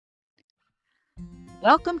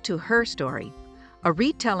Welcome to Her Story, a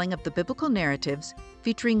retelling of the biblical narratives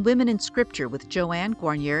featuring women in Scripture with Joanne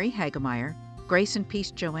Guarnieri Hagemeyer. Grace and peace,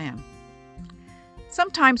 Joanne.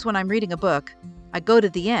 Sometimes when I'm reading a book, I go to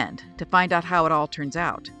the end to find out how it all turns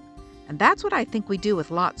out. And that's what I think we do with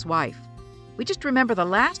Lot's wife. We just remember the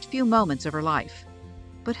last few moments of her life.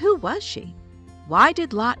 But who was she? Why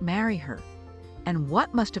did Lot marry her? And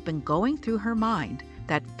what must have been going through her mind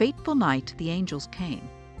that fateful night the angels came?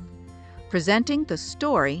 Presenting the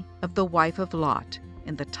story of the wife of Lot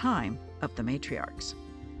in the time of the Matriarchs.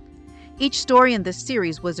 Each story in this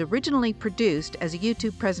series was originally produced as a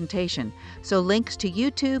YouTube presentation, so links to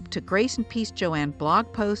YouTube, to Grace and Peace Joanne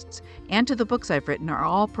blog posts, and to the books I've written are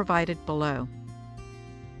all provided below.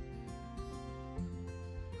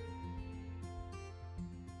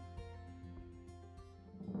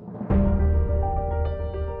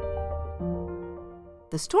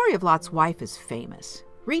 The story of Lot's wife is famous,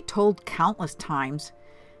 retold countless times.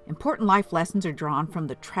 Important life lessons are drawn from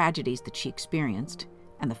the tragedies that she experienced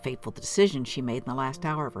and the fateful decisions she made in the last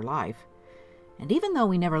hour of her life. And even though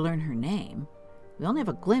we never learn her name, we only have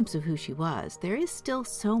a glimpse of who she was, there is still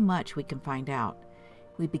so much we can find out.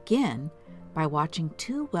 We begin by watching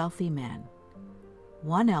two wealthy men,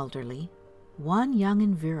 one elderly, one young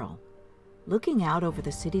and virile, looking out over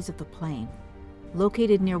the cities of the plain,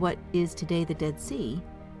 located near what is today the Dead Sea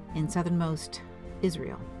in southernmost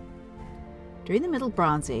Israel. During the Middle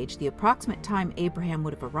Bronze Age, the approximate time Abraham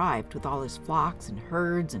would have arrived with all his flocks and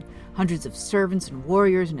herds and hundreds of servants and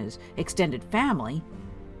warriors and his extended family,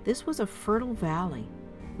 this was a fertile valley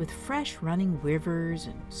with fresh running rivers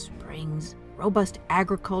and springs, robust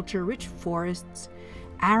agriculture, rich forests,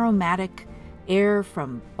 aromatic air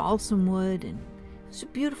from balsam wood, and it's a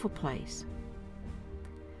beautiful place.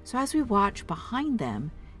 So as we watch, behind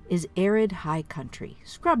them is arid high country,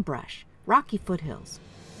 scrub brush, rocky foothills.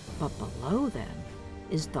 But below them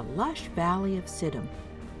is the lush valley of Siddim,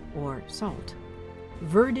 or Salt,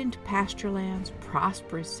 verdant pasture lands,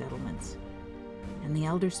 prosperous settlements. And the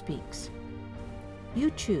elder speaks,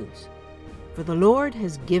 "You choose, for the Lord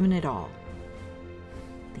has given it all."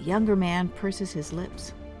 The younger man purses his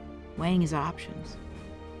lips, weighing his options.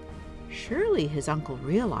 Surely his uncle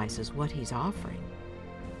realizes what he's offering.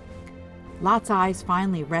 Lot's eyes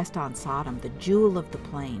finally rest on Sodom, the jewel of the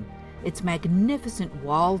plain, its magnificent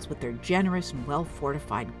walls with their generous and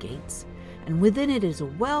well-fortified gates, and within it is a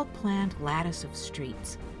well-planned lattice of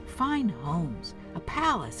streets, fine homes, a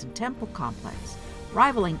palace and temple complex,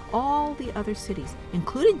 rivaling all the other cities,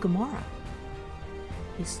 including Gomorrah.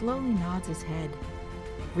 He slowly nods his head,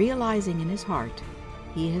 realizing in his heart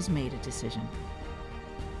he has made a decision.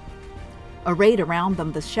 Arrayed around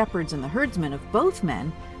them, the shepherds and the herdsmen of both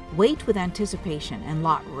men wait with anticipation, and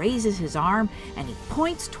Lot raises his arm and he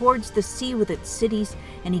points towards the sea with its cities,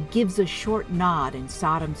 and he gives a short nod in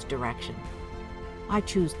Sodom's direction. "I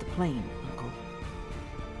choose the plain, uncle."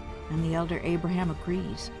 And the elder Abraham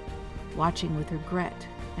agrees, watching with regret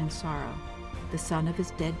and sorrow the son of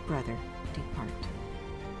his dead brother depart.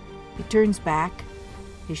 He turns back,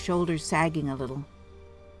 his shoulders sagging a little.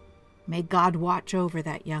 May God watch over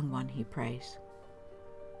that young one, he prays.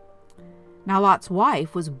 Now Lot's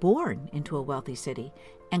wife was born into a wealthy city,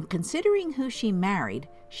 and considering who she married,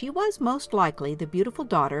 she was most likely the beautiful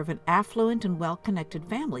daughter of an affluent and well-connected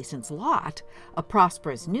family, since Lot, a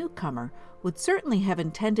prosperous newcomer, would certainly have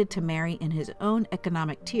intended to marry in his own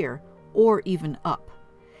economic tier, or even up.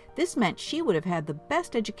 This meant she would have had the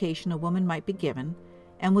best education a woman might be given,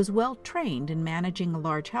 and was well trained in managing a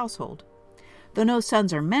large household. Though no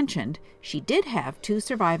sons are mentioned, she did have two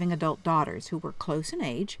surviving adult daughters who were close in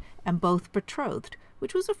age and both betrothed,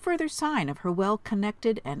 which was a further sign of her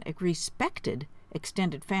well-connected and respected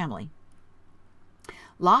extended family.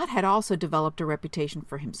 Lot had also developed a reputation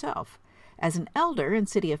for himself. As an elder and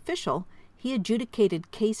city official, he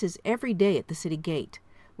adjudicated cases every day at the city gate,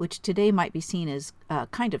 which today might be seen as a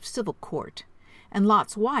kind of civil court. And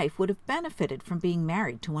Lot's wife would have benefited from being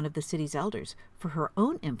married to one of the city's elders, for her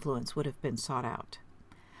own influence would have been sought out.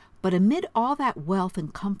 But amid all that wealth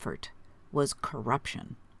and comfort was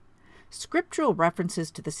corruption. Scriptural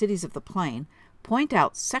references to the cities of the plain point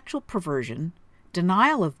out sexual perversion,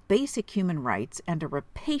 denial of basic human rights, and a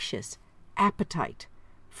rapacious appetite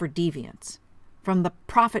for deviance. From the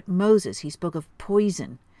prophet Moses, he spoke of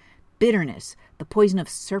poison, bitterness, the poison of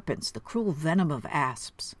serpents, the cruel venom of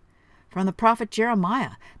asps. From the prophet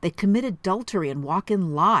Jeremiah, they commit adultery and walk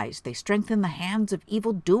in lies. They strengthen the hands of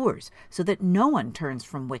evildoers so that no one turns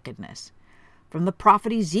from wickedness. From the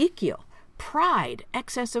prophet Ezekiel, pride,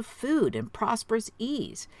 excess of food, and prosperous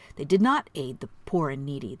ease. They did not aid the poor and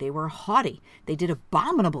needy. They were haughty. They did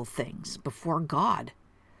abominable things before God.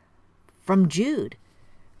 From Jude,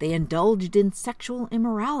 They indulged in sexual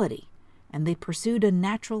immorality, and they pursued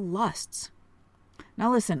unnatural lusts.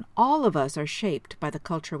 Now listen, all of us are shaped by the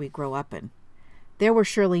culture we grow up in. There were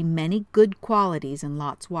surely many good qualities in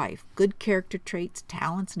Lot's wife, good character traits,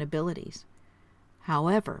 talents, and abilities.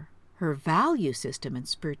 However, her value system and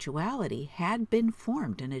spirituality had been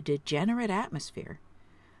formed in a degenerate atmosphere.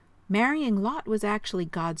 Marrying Lot was actually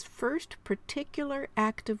God's first particular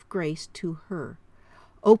act of grace to her,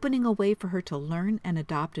 opening a way for her to learn and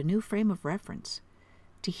adopt a new frame of reference,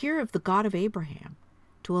 to hear of the God of Abraham,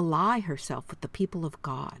 to ally herself with the people of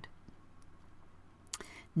God.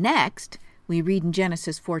 Next, we read in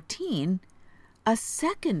Genesis 14, a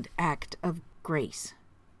second act of grace.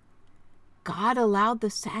 God allowed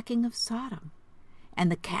the sacking of Sodom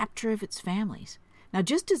and the capture of its families. Now,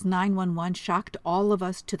 just as 9/11 shocked all of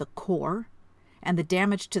us to the core, and the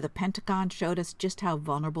damage to the Pentagon showed us just how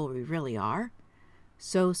vulnerable we really are,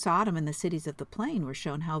 so Sodom and the cities of the plain were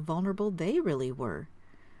shown how vulnerable they really were.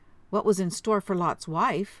 What was in store for Lot's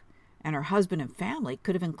wife and her husband and family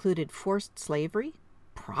could have included forced slavery,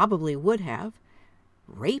 probably would have,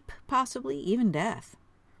 rape possibly, even death.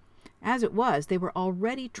 As it was, they were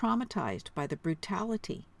already traumatized by the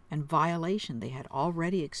brutality and violation they had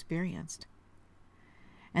already experienced.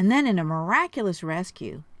 And then in a miraculous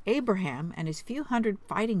rescue, Abraham and his few hundred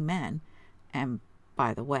fighting men, and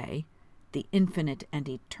by the way, the infinite and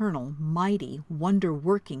eternal, mighty,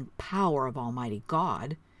 wonder-working power of Almighty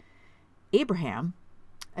God, Abraham,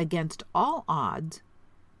 against all odds,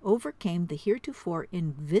 overcame the heretofore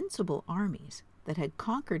invincible armies that had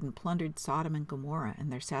conquered and plundered Sodom and Gomorrah and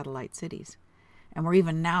their satellite cities, and were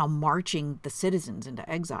even now marching the citizens into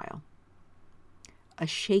exile. A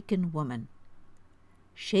shaken woman,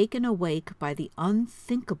 shaken awake by the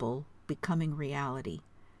unthinkable becoming reality,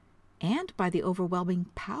 and by the overwhelming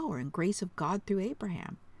power and grace of God through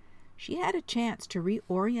Abraham, she had a chance to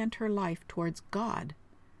reorient her life towards God,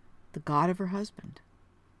 the God of her husband.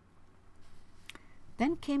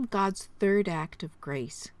 Then came God's third act of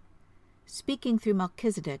grace, speaking through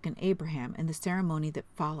Melchizedek and Abraham in the ceremony that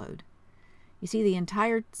followed. You see, the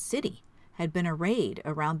entire city had been arrayed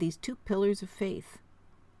around these two pillars of faith.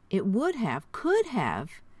 It could have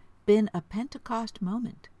been a Pentecost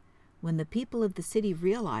moment when the people of the city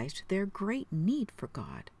realized their great need for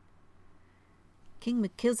God. King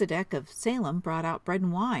Melchizedek of Salem brought out bread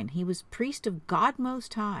and wine. He was priest of God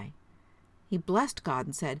Most High. He blessed God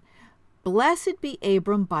and said, "Blessed be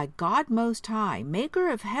Abram by God Most High, maker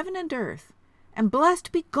of heaven and earth, and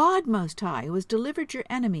blessed be God Most High, who has delivered your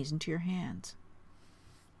enemies into your hands."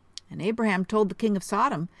 And Abraham told the king of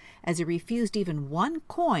Sodom, as he refused even one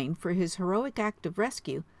coin for his heroic act of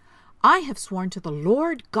rescue, "I have sworn to the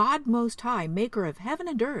Lord God Most High, maker of heaven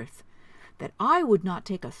and earth, that I would not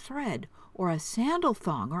take a thread or a sandal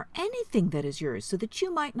thong or anything that is yours, so that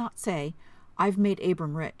you might not say, 'I've made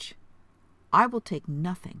Abram rich.' I will take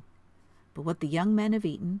nothing but what the young men have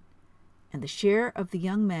eaten, and the share of the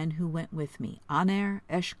young men who went with me, Aner,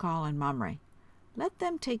 Eshcol, and Mamre. Let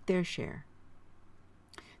them take their share."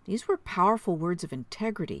 These were powerful words of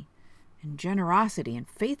integrity and generosity and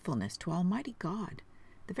faithfulness to Almighty God,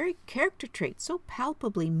 the very character traits so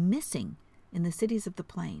palpably missing in the cities of the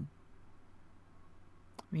plain.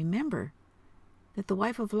 Remember that the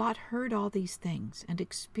wife of Lot heard all these things and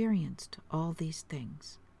experienced all these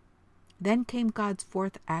things. Then came God's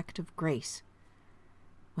fourth act of grace,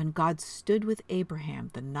 when God stood with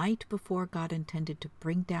Abraham the night before God intended to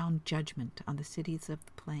bring down judgment on the cities of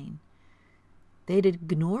the plain. They had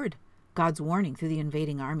ignored God's warning through the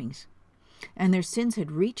invading armies, and their sins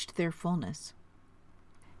had reached their fullness.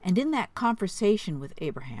 And in that conversation with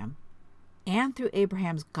Abraham, and through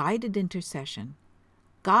Abraham's guided intercession,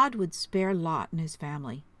 God would spare Lot and his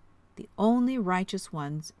family, the only righteous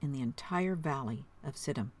ones in the entire valley of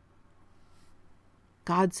Siddim.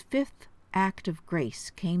 God's fifth act of grace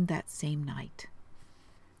came that same night.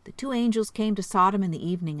 The two angels came to Sodom in the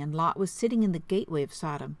evening, and Lot was sitting in the gateway of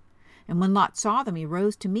Sodom. And when Lot saw them, he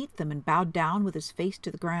rose to meet them and bowed down with his face to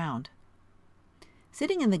the ground.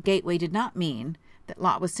 Sitting in the gateway did not mean that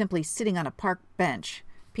Lot was simply sitting on a park bench,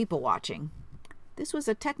 people watching. This was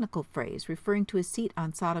a technical phrase referring to his seat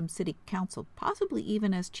on Sodom City Council, possibly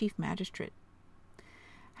even as chief magistrate.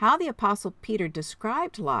 How the Apostle Peter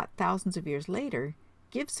described Lot thousands of years later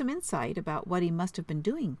gives some insight about what he must have been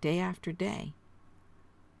doing day after day.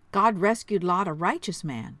 God rescued Lot, a righteous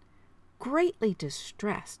man, greatly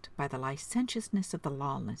distressed by the licentiousness of the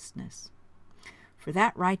lawlessness. For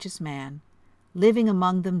that righteous man, living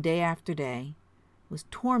among them day after day, was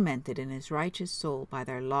tormented in his righteous soul by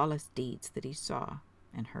their lawless deeds that he saw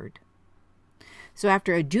and heard. So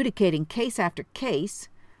after adjudicating case after case,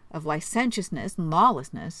 of licentiousness and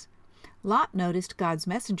lawlessness, Lot noticed God's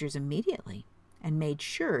messengers immediately and made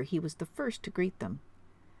sure he was the first to greet them.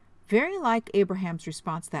 Very like Abraham's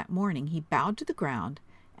response that morning, he bowed to the ground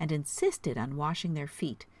and insisted on washing their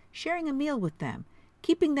feet, sharing a meal with them,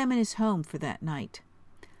 keeping them in his home for that night.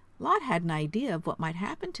 Lot had an idea of what might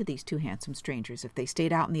happen to these two handsome strangers if they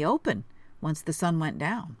stayed out in the open once the sun went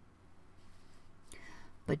down.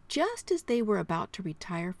 But just as they were about to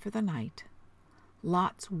retire for the night,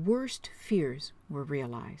 Lot's worst fears were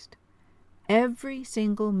realized. Every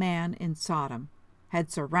single man in Sodom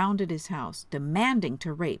had surrounded his house, demanding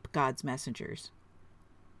to rape God's messengers.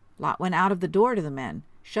 Lot went out of the door to the men,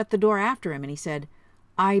 shut the door after him, and he said,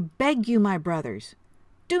 "I beg you, my brothers,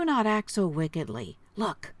 do not act so wickedly.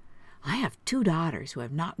 Look, I have 2 daughters who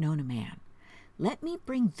have not known a man. Let me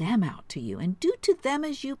bring them out to you, and do to them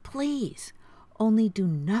as you please. Only do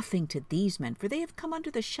nothing to these men, for they have come under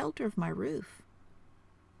the shelter of my roof."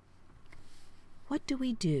 What do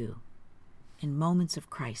we do in moments of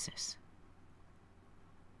crisis?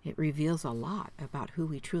 It reveals a lot about who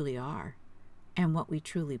we truly are and what we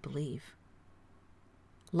truly believe.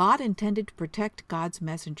 Lot intended to protect God's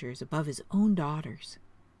messengers above his own daughters.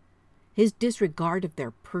 His disregard of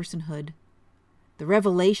their personhood, the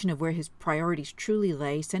revelation of where his priorities truly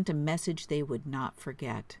lay, sent a message they would not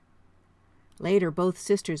forget. Later, both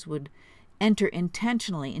sisters would enter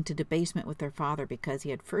intentionally into debasement with their father because he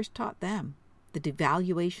had first taught them the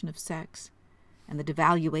devaluation of sex and the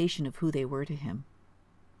devaluation of who they were to him.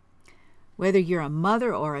 Whether you're a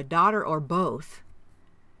mother or a daughter or both,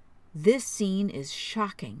 this scene is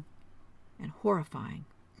shocking and horrifying.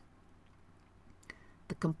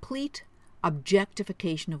 The complete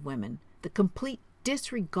objectification of women, the complete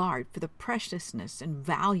disregard for the preciousness and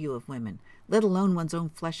value of women, let alone one's own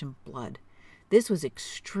flesh and blood. This was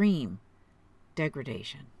extreme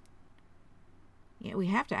degradation. Yet we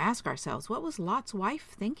have to ask ourselves, what was Lot's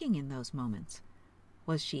wife thinking in those moments?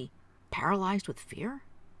 Was she paralyzed with fear?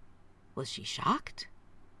 Was she shocked?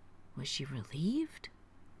 Was she relieved?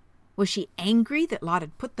 Was she angry that Lot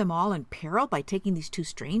had put them all in peril by taking these 2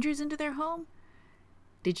 strangers into their home?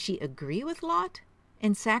 Did she agree with Lot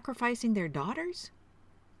in sacrificing their daughters?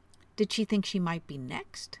 Did she think she might be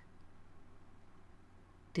next?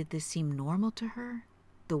 Did this seem normal to her?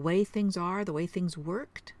 The way things are, the way things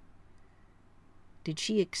worked? Did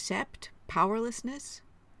she accept powerlessness?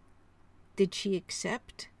 Did she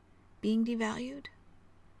accept being devalued?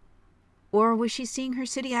 Or was she seeing her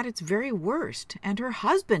city at its very worst, and her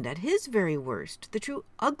husband at his very worst, the true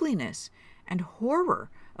ugliness and horror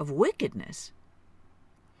of wickedness?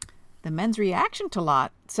 The men's reaction to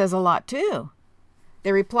Lot says a lot too.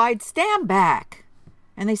 They replied, "Stand back."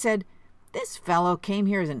 And they said, "This fellow came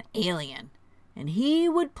here as an alien, and he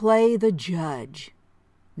would play the judge.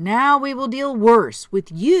 Now we will deal worse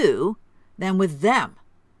with you than with them."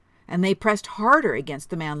 And they pressed harder against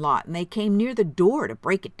the man Lot, and they came near the door to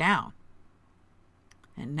break it down.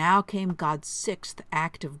 And now came God's 6th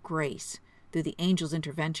act of grace through the angel's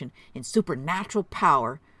intervention in supernatural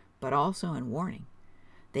power, but also in warning.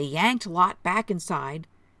 They yanked Lot back inside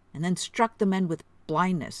and then struck the men with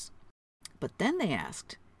blindness. But then they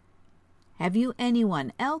asked, "Have you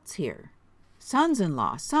anyone else here?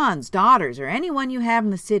 Sons-in-law, sons, daughters, or anyone you have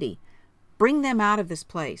in the city? Bring them out of this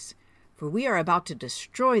place, for we are about to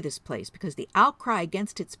destroy this place, because the outcry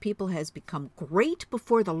against its people has become great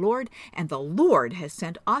before the Lord, and the Lord has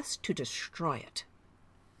sent us to destroy it."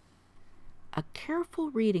 A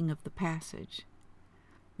careful reading of the passage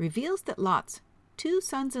reveals that Lot's 2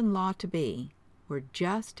 sons-in-law-to-be were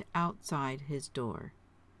just outside his door,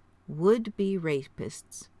 would-be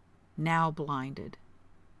rapists, now blinded.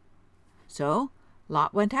 So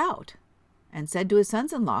Lot went out and said to his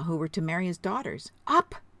sons-in-law who were to marry his daughters,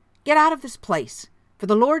 "Up! Get out of this place, for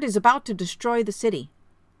the Lord is about to destroy the city."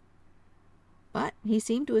 But he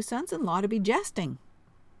seemed to his sons-in-law to be jesting.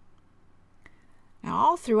 Now,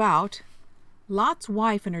 all throughout, Lot's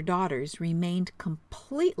wife and her daughters remained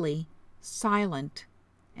completely silent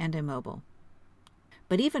and immobile.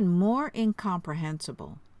 But even more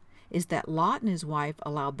incomprehensible is that Lot and his wife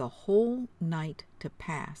allowed the whole night to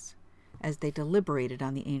pass as they deliberated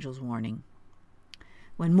on the angel's warning.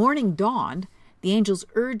 When morning dawned, the angels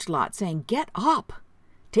urged Lot, saying, "Get up,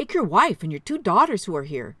 take your wife and your 2 daughters who are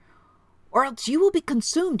here, or else you will be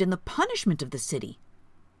consumed in the punishment of the city."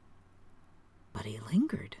 But he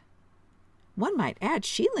lingered. One might add,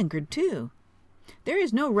 she lingered too. There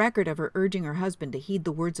is no record of her urging her husband to heed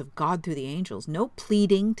the words of God through the angels, no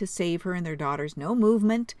pleading to save her and their daughters, no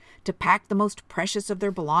movement to pack the most precious of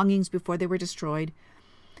their belongings before they were destroyed.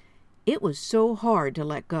 It was so hard to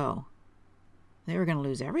let go. They were going to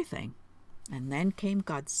lose everything, And then came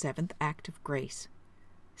God's seventh act of grace,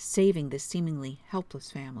 saving this seemingly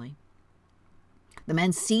helpless family. The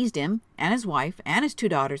men seized him and his wife and his 2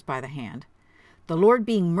 daughters by the hand, the Lord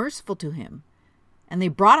being merciful to him. And they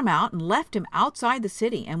brought him out and left him outside the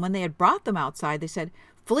city. And when they had brought them outside, they said,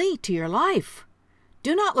 "Flee to your life.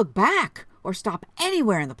 Do not look back or stop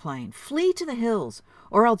anywhere in the plain. Flee to the hills,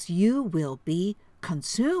 or else you will be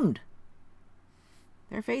consumed."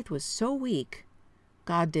 Their faith was so weak,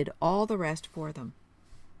 God did all the rest for them.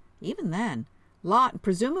 Even then, Lot,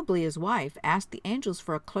 presumably his wife, asked the angels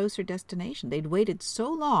for a closer destination. They'd waited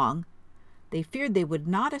so long, they feared they would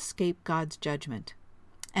not escape God's judgment.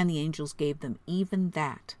 And the angels gave them even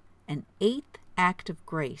that, an 8th act of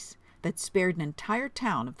grace that spared an entire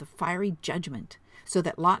town of the fiery judgment, so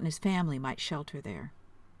that Lot and his family might shelter there.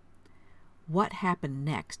 What happened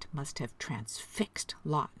next must have transfixed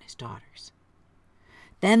Lot and his daughters.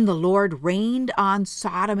 Then the Lord rained on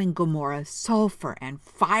Sodom and Gomorrah sulfur and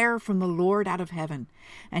fire from the Lord out of heaven,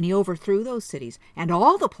 and he overthrew those cities, and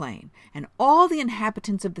all the plain, and all the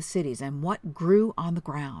inhabitants of the cities, and what grew on the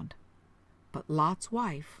ground. But Lot's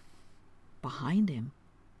wife, behind him,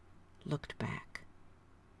 looked back,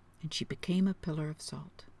 and she became a pillar of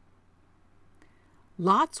salt.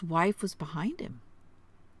 Lot's wife was behind him.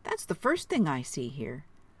 That's the first thing I see here.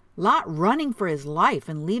 Lot running for his life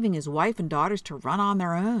and leaving his wife and daughters to run on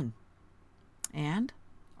their own. And,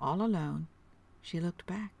 all alone, she looked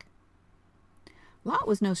back. Lot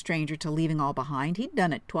was no stranger to leaving all behind. He'd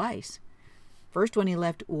done it twice. First when he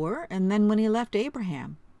left Ur, and then when he left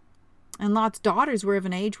Abraham. And Lot's daughters were of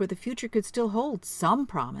an age where the future could still hold some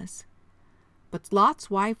promise. But Lot's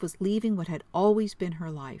wife was leaving what had always been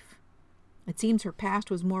her life. It seems her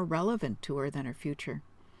past was more relevant to her than her future.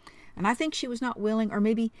 And I think she was not willing, or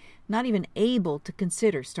maybe not even able, to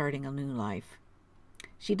consider starting a new life.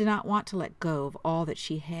 She did not want to let go of all that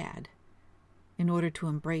she had in order to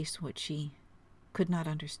embrace what she could not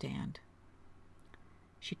understand.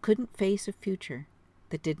 She couldn't face a future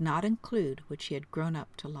that did not include what she had grown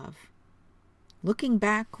up to love. Looking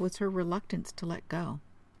back was her reluctance to let go.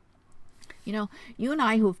 You know, you and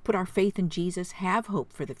I who have put our faith in Jesus have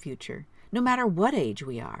hope for the future, no matter what age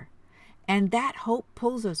we are. And that hope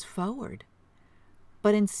pulls us forward.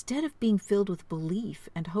 But instead of being filled with belief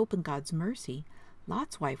and hope in God's mercy,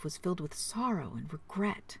 Lot's wife was filled with sorrow and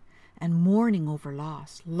regret and mourning over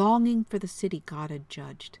loss, longing for the city God had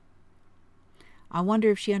judged. I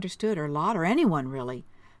wonder if she understood, or Lot, or anyone really,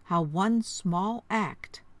 how one small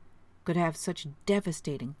act could have such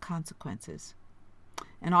devastating consequences.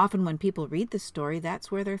 And often when people read this story,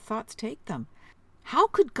 that's where their thoughts take them. How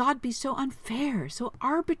could God be so unfair, so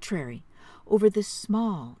arbitrary, over this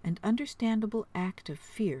small and understandable act of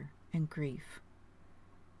fear and grief?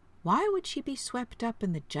 Why would she be swept up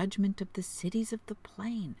in the judgment of the cities of the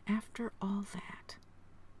plain after all that?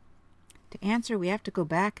 To answer, we have to go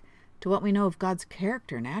back to what we know of God's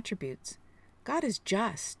character and attributes. God is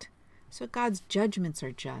just, so God's judgments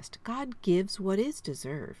are just. God gives what is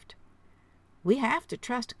deserved. We have to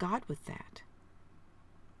trust God with that.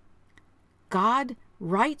 God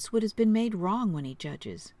rights what has been made wrong when he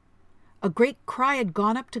judges. A great cry had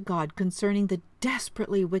gone up to God concerning the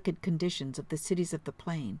desperately wicked conditions of the cities of the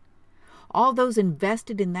plain. All those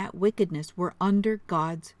invested in that wickedness were under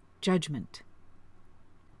God's judgment.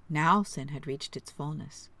 Now sin had reached its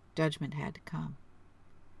fullness. Judgment had to come.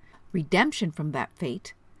 Redemption from that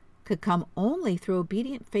fate could come only through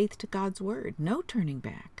obedient faith to God's word, no turning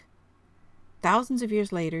back. Thousands of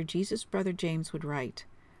years later, Jesus' brother James would write,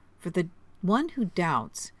 "For the one who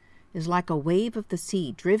doubts is like a wave of the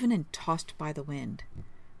sea driven and tossed by the wind.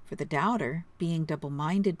 For the doubter, being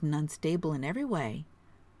double-minded and unstable in every way,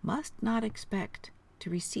 must not expect to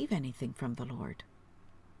receive anything from the Lord."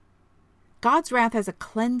 God's wrath has a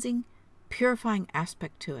cleansing, purifying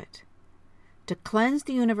aspect to it. To cleanse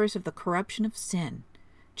the universe of the corruption of sin,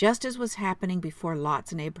 just as was happening before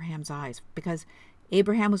Lot's and Abraham's eyes, because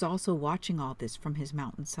Abraham was also watching all this from his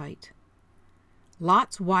mountain site.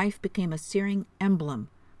 Lot's wife became a searing emblem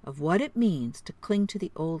of what it means to cling to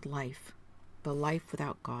the old life, the life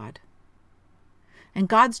without God. And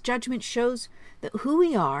God's judgment shows that who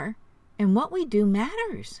we are and what we do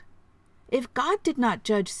matters. If God did not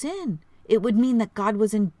judge sin, it would mean that God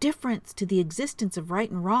was indifferent to the existence of right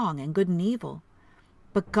and wrong and good and evil.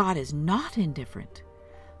 But God is not indifferent.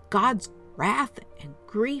 God's wrath and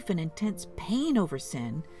grief and intense pain over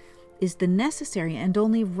sin is the necessary and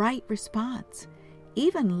only right response.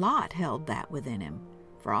 Even Lot held that within him,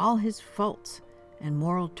 for all his faults and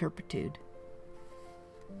moral turpitude.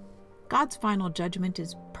 God's final judgment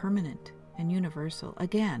is permanent and universal.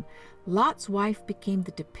 Again, Lot's wife became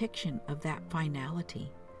the depiction of that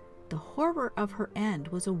finality. the horror of her end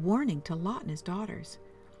was a warning to Lot and his daughters.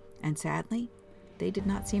 And sadly, they did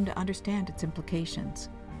not seem to understand its implications.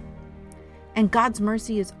 And God's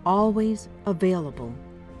mercy is always available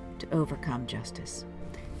to overcome justice.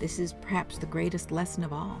 This is perhaps the greatest lesson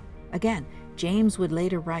of all. Again, James would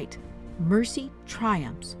later write, "Mercy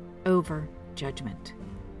triumphs over judgment."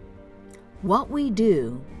 What we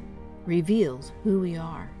do reveals who we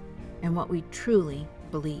are and what we truly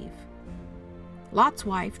believe. Lot's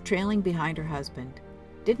wife, trailing behind her husband,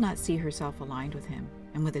 did not see herself aligned with him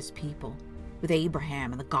and with his people, with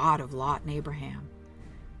Abraham and the God of Lot and Abraham.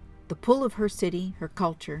 The pull of her city, her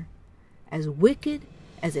culture, as wicked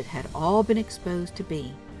as it had all been exposed to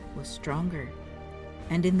be, was stronger.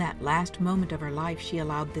 And in that last moment of her life, she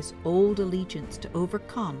allowed this old allegiance to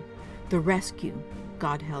overcome the rescue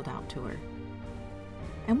God held out to her.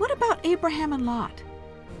 And what about Abraham and Lot?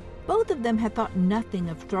 Both of them had thought nothing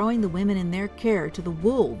of throwing the women in their care to the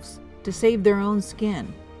wolves to save their own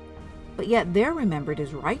skin. But yet they're remembered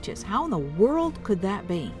as righteous. How in the world could that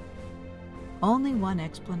be? Only one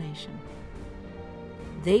explanation.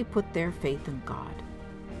 They put their faith in God,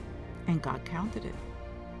 and God counted it.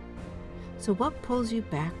 So what pulls you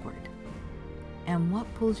backward? And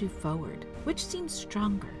what pulls you forward? Which seems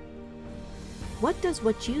stronger? What does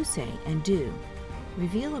what you say and do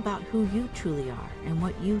reveal about who you truly are and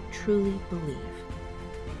what you truly believe?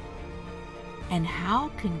 And how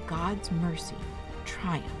can God's mercy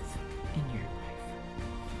triumph in your life?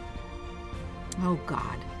 Oh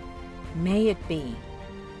God, may it be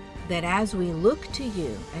that as we look to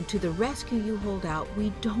you and to the rescue you hold out,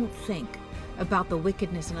 we don't think about the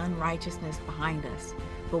wickedness and unrighteousness behind us,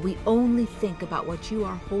 but we only think about what you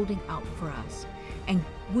are holding out for us. And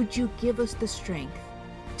would you give us the strength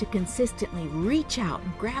to consistently reach out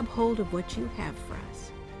and grab hold of what you have for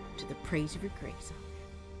us, to the praise of your grace.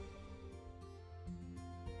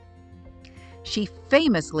 She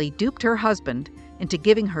famously duped her husband into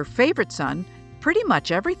giving her favorite son pretty much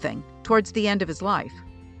everything towards the end of his life.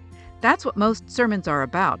 That's what most sermons are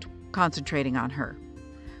about, concentrating on her.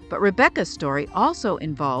 But Rebecca's story also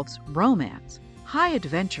involves romance, high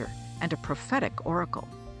adventure, and a prophetic oracle.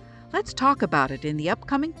 Let's talk about it in the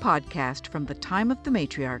upcoming podcast from the time of the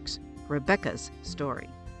Matriarchs, Rebecca's Story.